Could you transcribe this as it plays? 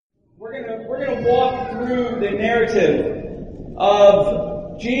We're gonna walk through the narrative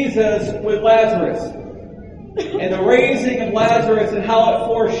of Jesus with Lazarus and the raising of Lazarus and how it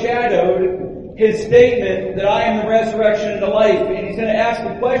foreshadowed his statement that I am the resurrection and the life. And he's going to ask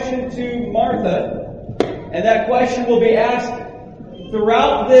a question to Martha, and that question will be asked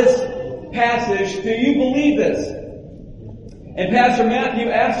throughout this passage. Do you believe this? And Pastor Matthew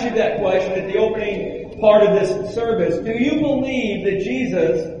asked you that question at the opening part of this service. Do you believe that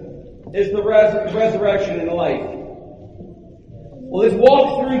Jesus is the resurrection and the life? Well, let's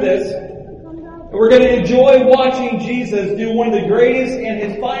walk through this. We're going to enjoy watching Jesus do one of the greatest and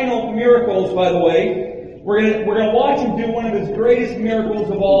his final miracles, by the way. We're going to watch him do one of his greatest miracles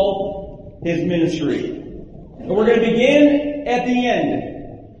of all his ministry. And we're going to begin at the end.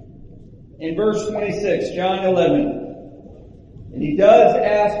 In verse 26, John 11. And he does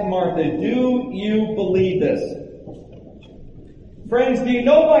ask Martha, do you believe this? Friends, do you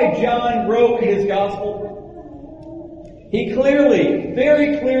know why John wrote his gospel? He clearly,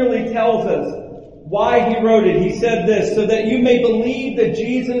 very clearly tells us why he wrote it. He said this, so that you may believe that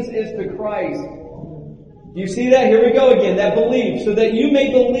Jesus is the Christ. Do you see that? Here we go again, that belief. So that you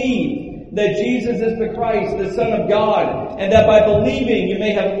may believe that Jesus is the Christ, the Son of God, and that by believing you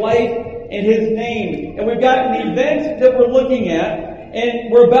may have life in his name. And we've got an event that we're looking at,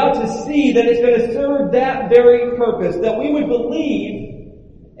 and we're about to see that it's going to serve that very purpose, that we would believe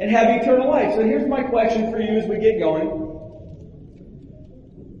and have eternal life. So here's my question for you as we get going.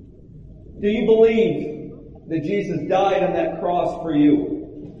 Do you believe that Jesus died on that cross for you?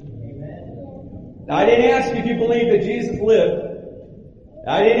 Amen. Now, I didn't ask if you believe that Jesus lived.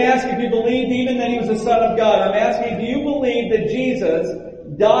 I didn't ask if you believed even that he was the Son of God. I'm asking, do you believe that Jesus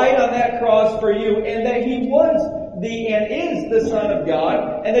died on that cross for you and that he was and is the Son of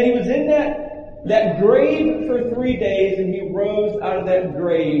God, and that he was in that grave for 3 days and he rose out of that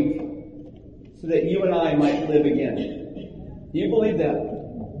grave so that you and I might live again? Do you believe that?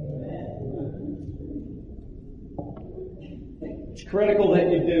 It's critical that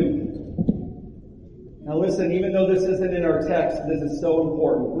you do. Now listen, even though this isn't in our text, this is so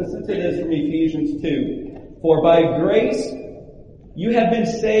important. Listen to this from Ephesians 2. For by grace you have been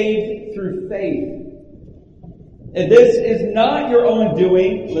saved through faith. And this is not your own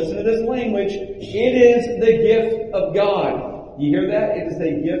doing. Listen to this language. It is the gift of God. You hear that? It is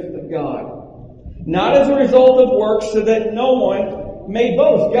the gift of God. Not as a result of works, so that no one may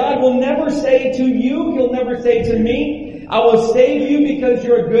boast. God will never say to you, he'll never say to me, I will save you because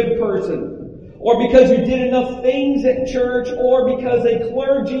you're a good person, or because you did enough things at church, or because a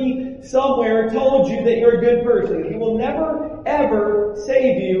clergy somewhere told you that you're a good person. He will never, ever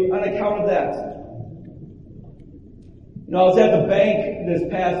save you on account of that. You know, I was at the bank this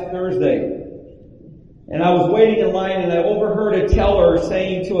past Thursday, and I was waiting in line, and I overheard a teller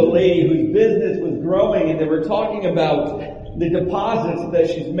saying to a lady whose business was growing, and they were talking about the deposits that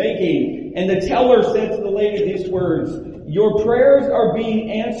she's making. And the teller said to the lady these words, your prayers are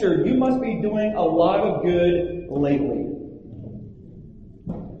being answered. You must be doing a lot of good lately.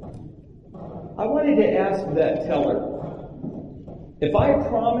 I wanted to ask that teller, if I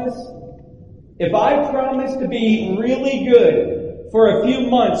promise to be really good for a few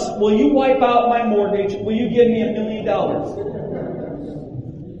months, will you wipe out my mortgage? Will you give me $1 million?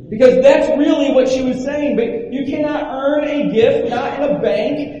 Because that's really what she was saying. But you cannot earn a gift, not in a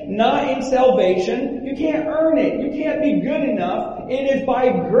bank, not in salvation. You can't earn it. You can't be good enough. It is by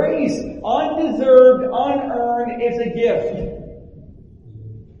grace, undeserved, unearned. It's a gift.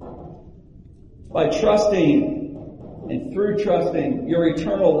 By trusting and through trusting your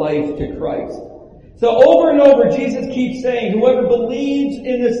eternal life to Christ. So over and over, Jesus keeps saying, whoever believes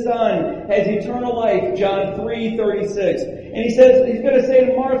in the Son has eternal life, John 3:36. And he says, he's going to say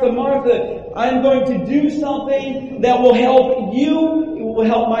to Martha, Martha, I'm going to do something that will help you. It will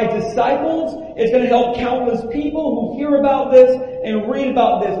help my disciples. It's going to help countless people who hear about this and read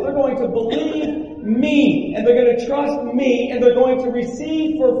about this. They're going to believe me, and they're going to trust me, and they're going to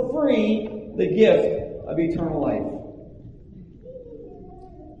receive for free the gift of eternal life.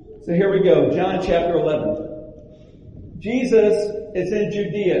 So here we go, John chapter 11. Jesus is in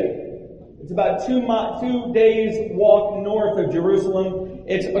Judea. It's about 2 days walk north of Jerusalem.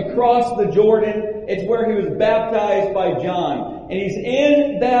 It's across the Jordan. It's where he was baptized by John. And he's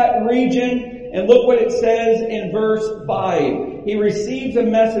in that region, and look what it says in verse 5. He receives a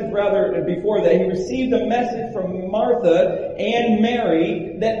message, before that, he received a message from Martha and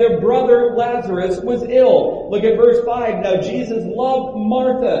Mary that their brother Lazarus was ill. Look at verse 5. Now Jesus loved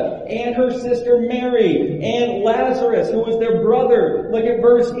Martha and her sister Mary and Lazarus, who was their brother. Look at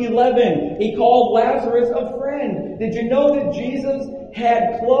verse 11. He called Lazarus a friend. Did you know that Jesus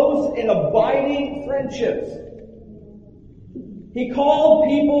had close and abiding friendships? He called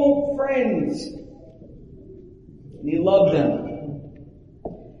people friends. And he loved them.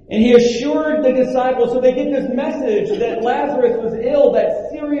 And he assured the disciples, so they get this message that Lazarus was ill, that's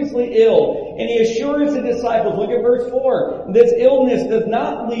seriously ill. And he assures the disciples, look at verse 4, this illness does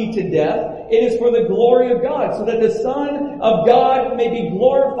not lead to death. It is for the glory of God, so that the Son of God may be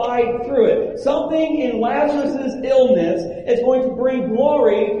glorified through it. Something in Lazarus' illness is going to bring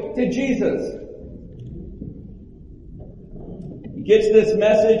glory to Jesus. He gets this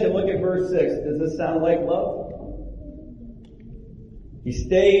message, and look at verse 6. Does this sound like love? He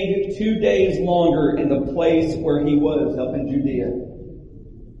stayed 2 days longer in the place where he was, up in Judea.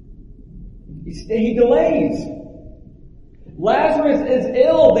 He delays. Lazarus is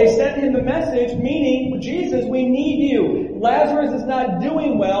ill. They sent him the message, meaning, Jesus, we need you. Lazarus is not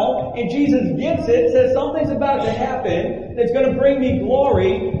doing well, and Jesus gets it, says something's about to happen that's going to bring me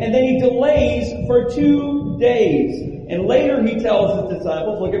glory, and then he delays for 2 days. And later he tells his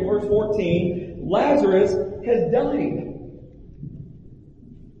disciples, look at verse 14, Lazarus has died.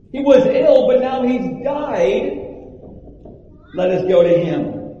 He was ill, but now he's died. Let us go to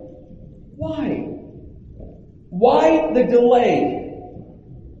him. Why? Why the delay?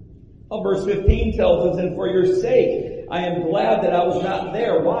 Well, verse 15 tells us, and for your sake, I am glad that I was not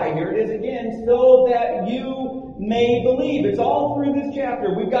there. Why? Here it is again, so that you may believe. It's all through this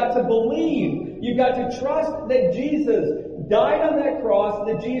chapter. We've got to believe. You've got to trust that Jesus died on that cross,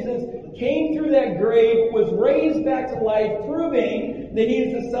 that Jesus came through that grave, was raised back to life, proving that he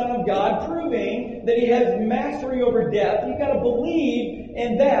is the Son of God, proving that he has mastery over death. You've got to believe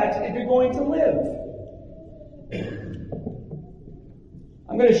in that if you're going to live.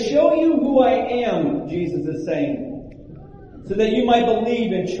 I'm going to show you who I am, Jesus is saying, so that you might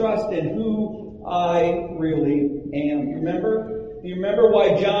believe and trust in who I really am. Remember? Do you remember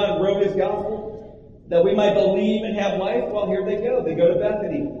why John wrote his gospel? That we might believe and have life? Well, here they go. They go to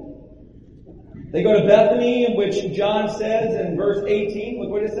Bethany. They go to Bethany, in which John says in verse 18, look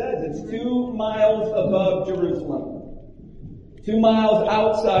what it says. It's 2 miles above Jerusalem. 2 miles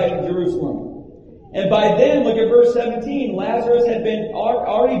outside of Jerusalem. And by then, look at verse 17, Lazarus had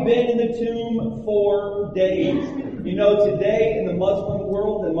already been in the tomb 4 days. You know, today in the Muslim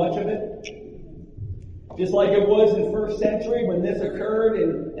world, and much of it, just like it was in the first century when this occurred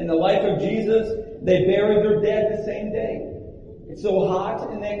in the life of Jesus, they buried their dead the same day. It's so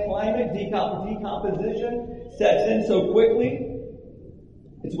hot in that climate, decomposition sets in so quickly.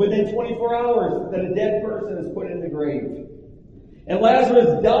 It's within 24 hours that a dead person is put in the grave. And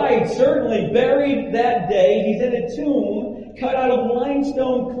Lazarus died, certainly buried that day. He's in a tomb cut out of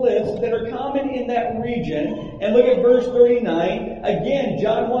limestone cliffs that are common in that region. And look at verse 39. Again,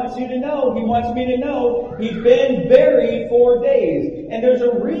 John wants you to know, he wants me to know, he's been buried 4 days. And there's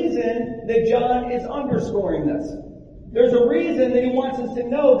a reason that John is underscoring this. There's a reason that he wants us to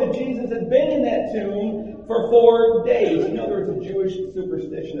know that Jesus has been in that tomb for 4 days. You know, there was a Jewish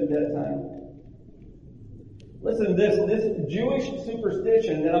superstition at that time. Listen to this. This Jewish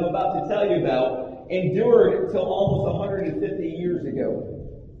superstition that I'm about to tell you about endured until almost 150 years ago.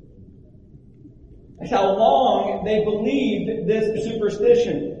 That's how long they believed this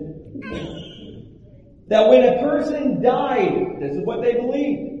superstition. That when a person died, this is what they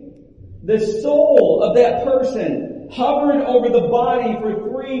believed, the soul of that person hovered over the body for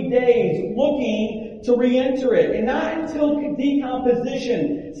 3 days looking to re-enter it. And not until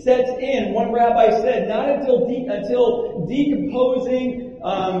decomposition sets in. One rabbi said, not until decomposing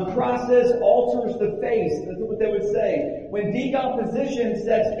process alters the face. That's what they would say. When decomposition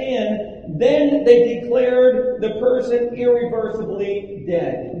sets in, then they declared the person irreversibly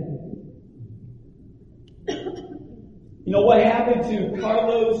dead. You know what happened to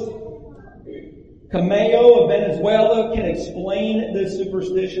Carlos Cameo of Venezuela can explain this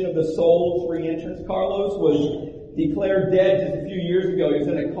superstition of the soul's re-entrance. Carlos was declared dead just a few years ago. He was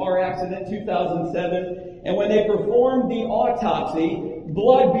in a car accident in 2007. And when they performed the autopsy,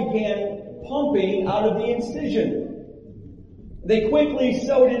 blood began pumping out of the incision. They quickly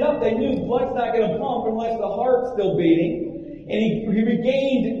sewed it up. They knew blood's not going to pump unless the heart's still beating. And he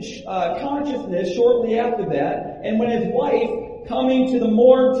regained consciousness shortly after that. And when his wife, coming to the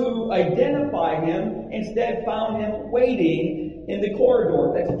morgue to identify him, instead found him waiting in the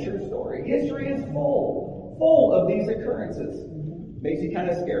corridor. That's a true story. History is full of these occurrences. Makes you kind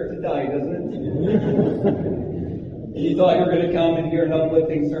of scared to die, doesn't it? You thought you were going to come and hear an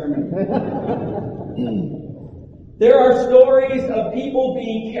uplifting sermon. There are stories of people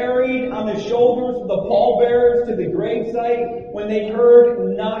being carried on the shoulders of the pallbearers to the gravesite. When they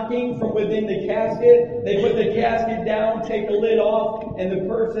heard knocking from within the casket, they put the casket down, take the lid off, and the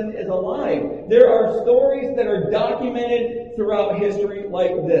person is alive. There are stories that are documented throughout history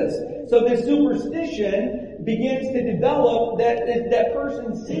like this. So this superstition begins to develop that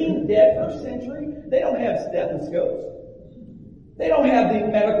person seemed dead. First century, they don't have stethoscopes. They don't have the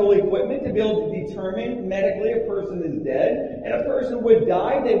medical equipment to be able to determine medically a person is dead. And a person would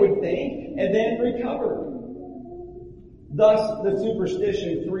die, they would think, and then recover. Thus, the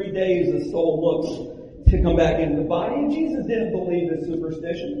superstition, 3 days the soul looks to come back into the body. And Jesus didn't believe this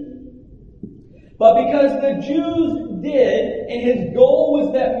superstition. But because the Jews did, and his goal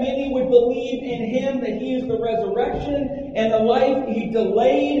was that many would believe in him, that he is the resurrection and the life, he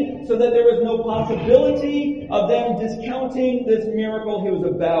delayed so that there was no possibility of them discounting this miracle he was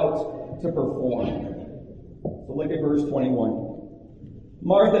about to perform. So look at verse 21.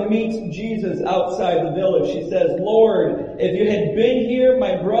 Martha meets Jesus outside the village. She says, Lord, if you had been here,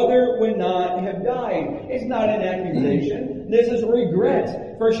 my brother would not have died. It's not an accusation. This is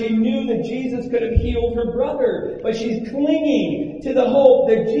regret, for she knew that Jesus could have healed her brother. But she's clinging to the hope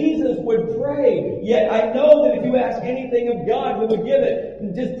that Jesus would pray. Yet I know that if you ask anything of God, he would give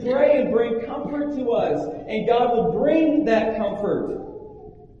it. Just pray and bring comfort to us, and God will bring that comfort.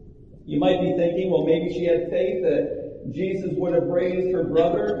 You might be thinking, well, maybe she had faith that Jesus would have raised her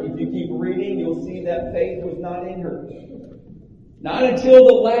brother. If you keep reading, you'll see that faith was not in her. Not until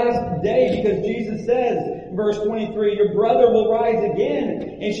the last day, because Jesus says in verse 23, your brother will rise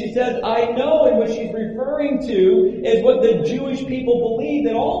again. And she says, I know, and what she's referring to is what the Jewish people believe,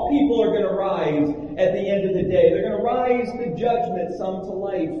 that all people are going to rise at the end of the day. They're going to rise to judgment, some to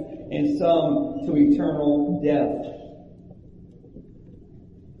life and some to eternal death.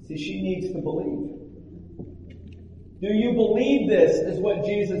 See, she needs to believe. Do you believe this, is what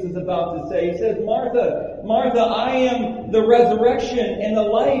Jesus is about to say. He says, Martha, Martha, I am the resurrection and the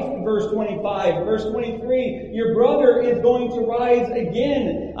life, verse 25. Verse 23, your brother is going to rise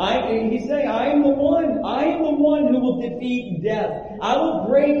again. He's saying, I am the one who will defeat death. I will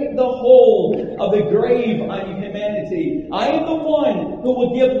break the hold of the grave on humanity. I am the one who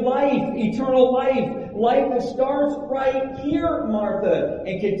will give life, eternal life, life that starts right here, Martha,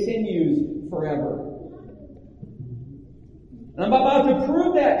 and continues forever. And I'm about to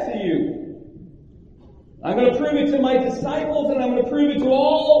prove that to you. I'm going to prove it to my disciples, and I'm going to prove it to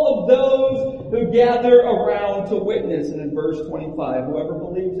all of those who gather around to witness. And in verse 25, whoever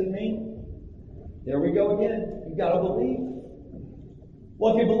believes in me, there we go again. You've got to believe.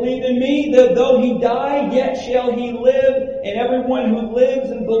 Well, if you believe in me, that though he die, yet shall he live, and everyone who lives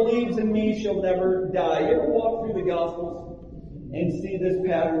and believes in me shall never die. You ever walk through the Gospels and see this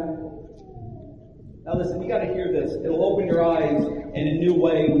pattern? Now listen, you got to hear this. It'll open your eyes in a new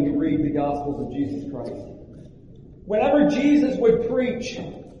way when you read the Gospels of Jesus Christ. Whenever Jesus would preach,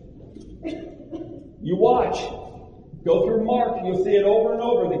 you watch. Go through Mark. You'll see it over and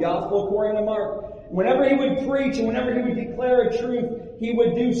over. The Gospel according to Mark. Whenever he would preach and whenever he would declare a truth, he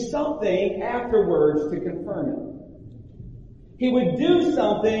would do something afterwards to confirm it. He would do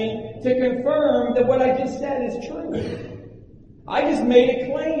something to confirm that what I just said is true. I just made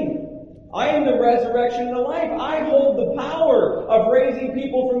a claim. I am the resurrection and the life. I hold the power of raising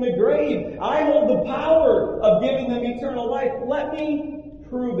people from the grave. I hold the power of giving them eternal life. Let me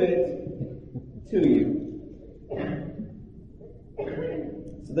prove it to you.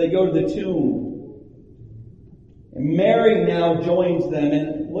 So they go to the tomb. And Mary now joins them.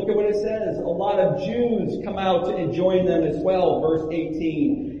 And look at what it says. A lot of Jews come out and join them as well. Verse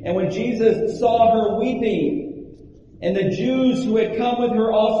 18. And when Jesus saw her weeping, and the Jews who had come with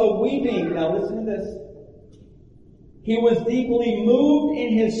her also weeping. Now listen to this. He was deeply moved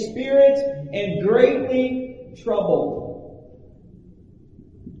in his spirit and greatly troubled.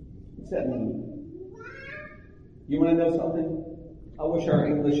 What's that mean? You want to know something? I wish our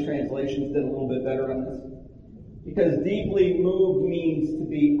English translations did a little bit better on this. Because deeply moved means to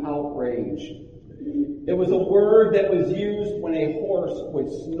be outraged. It was a word that was used when a horse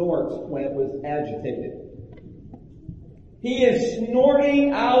would snort when it was agitated. He is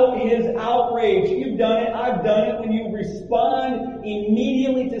snorting out his outrage. You've done it. I've done it. When you respond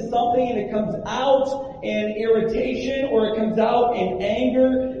immediately to something and it comes out in irritation or it comes out in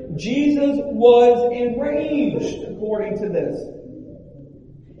anger. Jesus was enraged, according to this.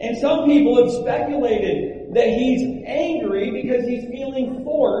 And some people have speculated that he's angry because he's feeling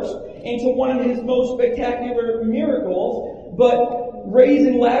forced into one of his most spectacular miracles, but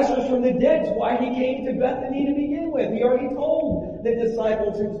raising Lazarus from the dead is why he came to Bethany to begin with. He already told the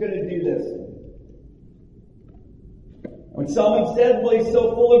disciples he was going to do this. When someone said, well, he's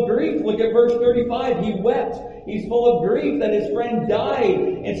so full of grief, look at verse 35. He wept. He's full of grief that his friend died.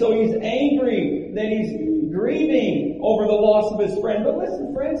 And so he's angry that he's grieving over the loss of his friend. But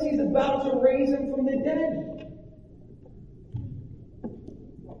listen, friends, he's about to raise him from the dead.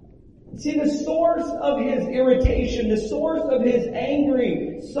 See, the source of his irritation, the source of his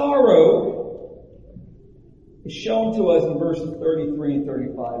angry sorrow is shown to us in verses 33 and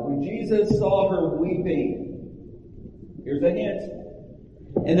 35. When Jesus saw her weeping, here's a hint.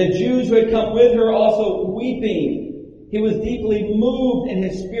 And the Jews who had come with her also weeping. He was deeply moved in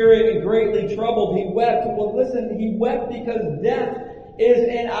his spirit and greatly troubled. He wept. Well, listen, he wept because death is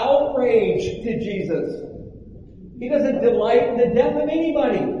an outrage to Jesus. He doesn't delight in the death of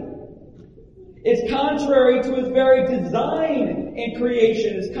anybody. It's contrary to his very design in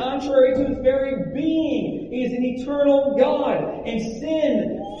creation. It's contrary to his very being. He is an eternal God. And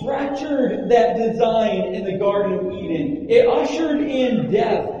sin fractured that design in the Garden of Eden. It ushered in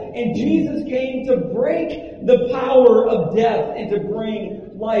death. And Jesus came to break the power of death and to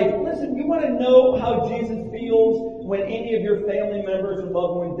bring life. Listen, you want to know how Jesus feels when any of your family members or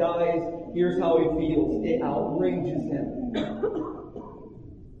loved one dies? Here's how he feels. It outrages him.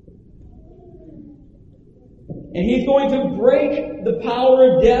 And he's going to break the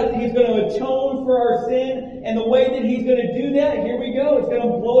power of death. He's going to atone for our sin. And the way that he's going to do that, here we go. It's going to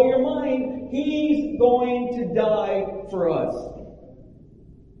blow your mind. He's going to die for us.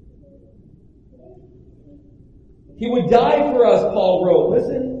 He would die for us, Paul wrote.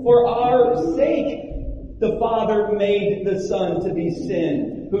 Listen, for our sake, the Father made the Son to be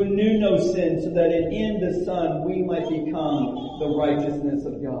sin, who knew no sin, so that in the Son we might become the righteousness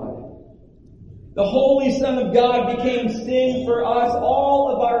of God. The Holy Son of God became sin for us. All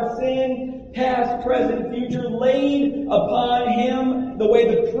of our sin, past, present, future, laid upon him the way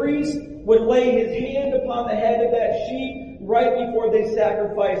the priest would lay his hand upon the head of that sheep right before they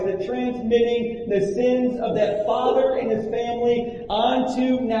sacrificed it, transmitting the sins of that father and his family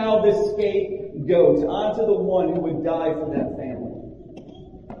onto now the scapegoat, onto the one who would die for that family.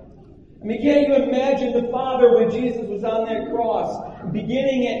 I mean, can't you imagine the Father when Jesus was on that cross,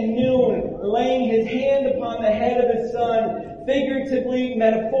 beginning at noon, laying his hand upon the head of his Son, figuratively,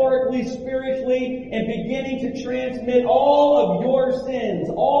 metaphorically, spiritually, and beginning to transmit all of your sins,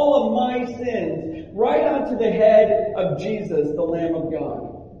 all of my sins, right onto the head of Jesus, the Lamb of God.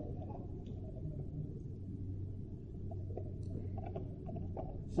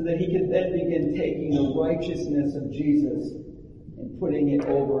 So that he could then begin taking the righteousness of Jesus and putting it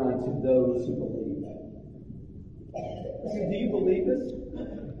over onto those who believe. Do you believe this?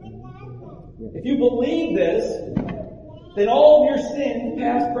 If you believe this, then all of your sins,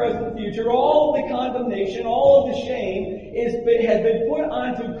 past, present, future, all of the condemnation, all of the shame has been put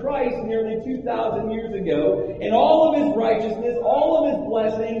onto Christ nearly 2,000 years ago, and all of his righteousness, all of his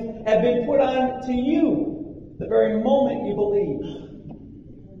blessings have been put on to you the very moment you believe.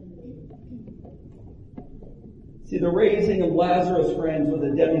 See, the raising of Lazarus, friends, was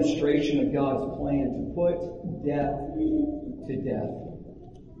a demonstration of God's plan to put death to death.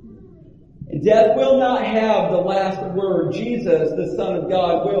 And death will not have the last word. Jesus, the Son of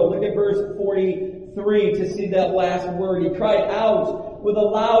God, will. Look at verse 43 to see that last word. He cried out with a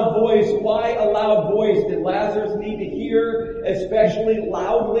loud voice. Why a loud voice? Did Lazarus need to hear, especially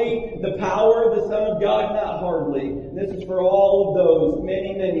loudly, the power of the Son of God? Not hardly. This is for all of those,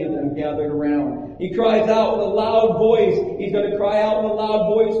 many of them gathered around. He cries out with a loud voice. He's going to cry out with a loud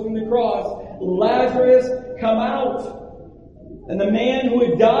voice from the cross. Lazarus, come out. And the man who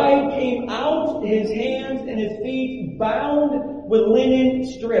had died came out, his hands and his feet bound with linen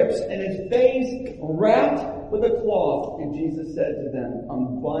strips, and his face wrapped with a cloth. And Jesus said to them,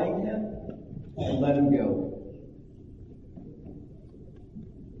 unbind him and let him go.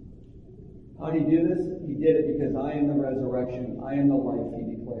 How did he do this? He did it because I am the resurrection. I am the life,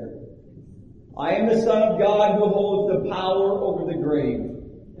 he declared. I am the Son of God who holds the power over the grave.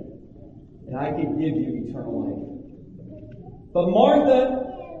 And I can give you eternal life. But Martha,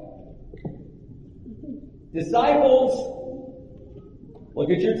 disciples, look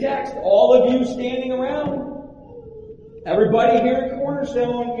at your text. All of you standing around. Everybody here at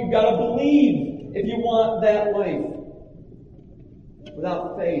Cornerstone, you've got to believe if you want that life.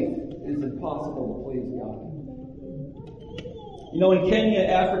 Without faith, it is impossible to please God. You know, in Kenya,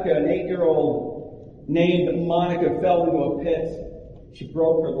 Africa, an 8-year-old named Monica fell into a pit. She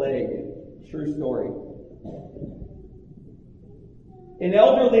broke her leg. True story. An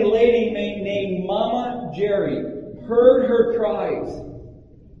elderly lady named Mama Jerry heard her cries,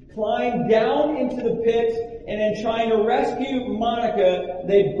 climbed down into the pit, and in trying to rescue Monica,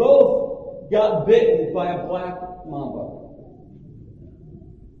 they both got bitten by a black mamba.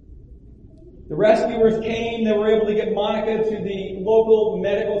 The rescuers came. They were able to get Monica to the local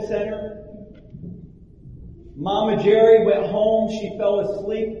medical center. Mama Jerry went home. She fell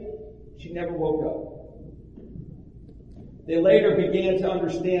asleep. She never woke up. They later began to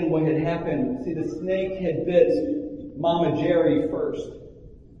understand what had happened. See, the snake had bit Mama Jerry first.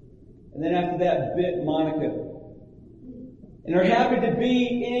 And then after that, bit Monica. And there happened to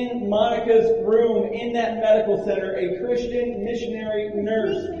be in Monica's room in that medical center a Christian missionary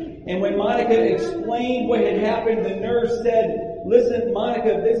nurse. And when Monica explained what had happened, the nurse said, "Listen,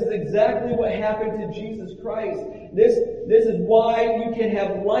 Monica, this is exactly what happened to Jesus Christ. This is why you can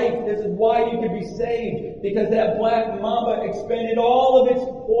have life. This is why you can be saved. Because that black mamba expended all of its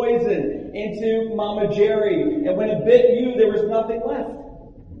poison into Mama Jerry. And when it bit you, there was nothing left."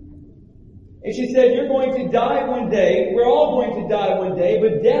 And she said, "You're going to die one day. We're all going to die one day.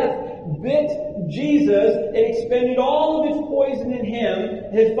 But death bit Jesus and expended all of its poison in him.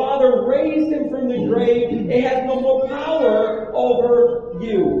 His Father raised him from the grave. It has no more power over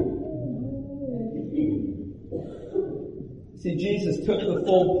you." See, Jesus took the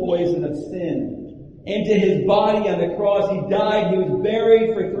full poison of sin into his body on the cross. He died. He was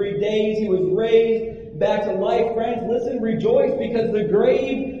buried for 3 days. He was raised back to life. Friends, listen, rejoice, because the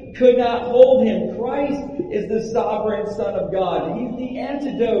grave could not hold him. Christ is the sovereign Son of God. He's the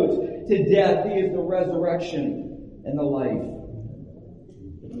antidote to death. He is the resurrection and the life.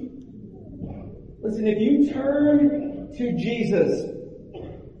 Listen, if you turn to Jesus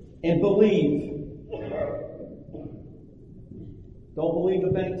and believe, don't believe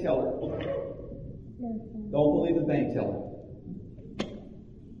the bank teller. Don't believe the bank teller.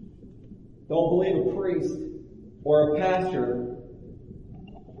 Don't believe a priest or a pastor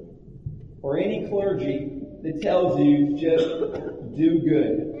or any clergy that tells you just do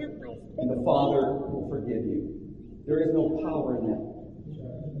good and the Father will forgive you. There is no power in that.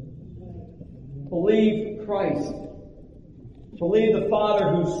 Believe Christ. Believe the Father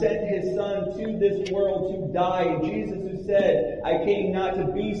who sent his Son to this world to die. Jesus who said, "I came not to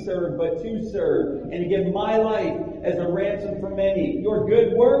be served, but to serve, and to give my life as a ransom for many." Your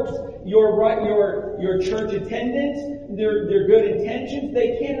good works, your church attendance, their good intentions,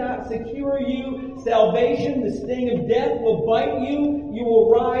 they cannot secure you salvation. The sting of death will bite you. You will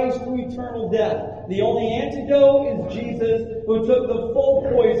rise to eternal death. The only antidote is Jesus, who took the full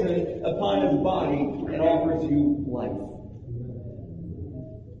poison upon his body and offers you life.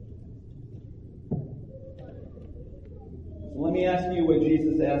 Let me ask you what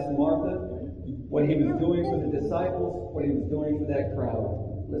Jesus asked Martha, what he was doing for the disciples, what he was doing for that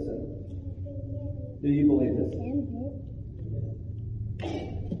crowd. Listen. Do you believe this?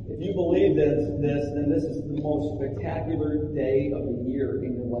 If you believe this, then this is the most spectacular day of the year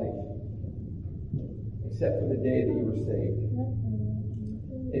in your life. Except for the day that you were saved.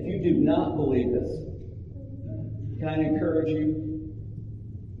 If you do not believe this, can I encourage you?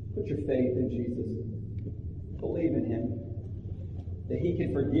 Put your faith in Jesus. Believe in him. That he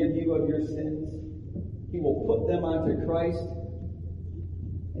can forgive you of your sins. He will put them onto Christ.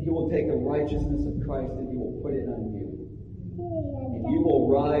 And he will take the righteousness of Christ and he will put it on you. And you will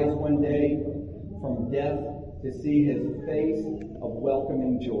rise one day from death to see his face of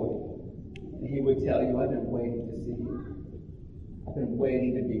welcoming joy. And he would tell you, "I've been waiting to see you. I've been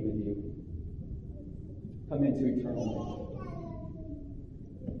waiting to be with you. Come into eternal life."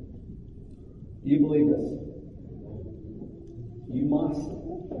 Do you believe this? You must.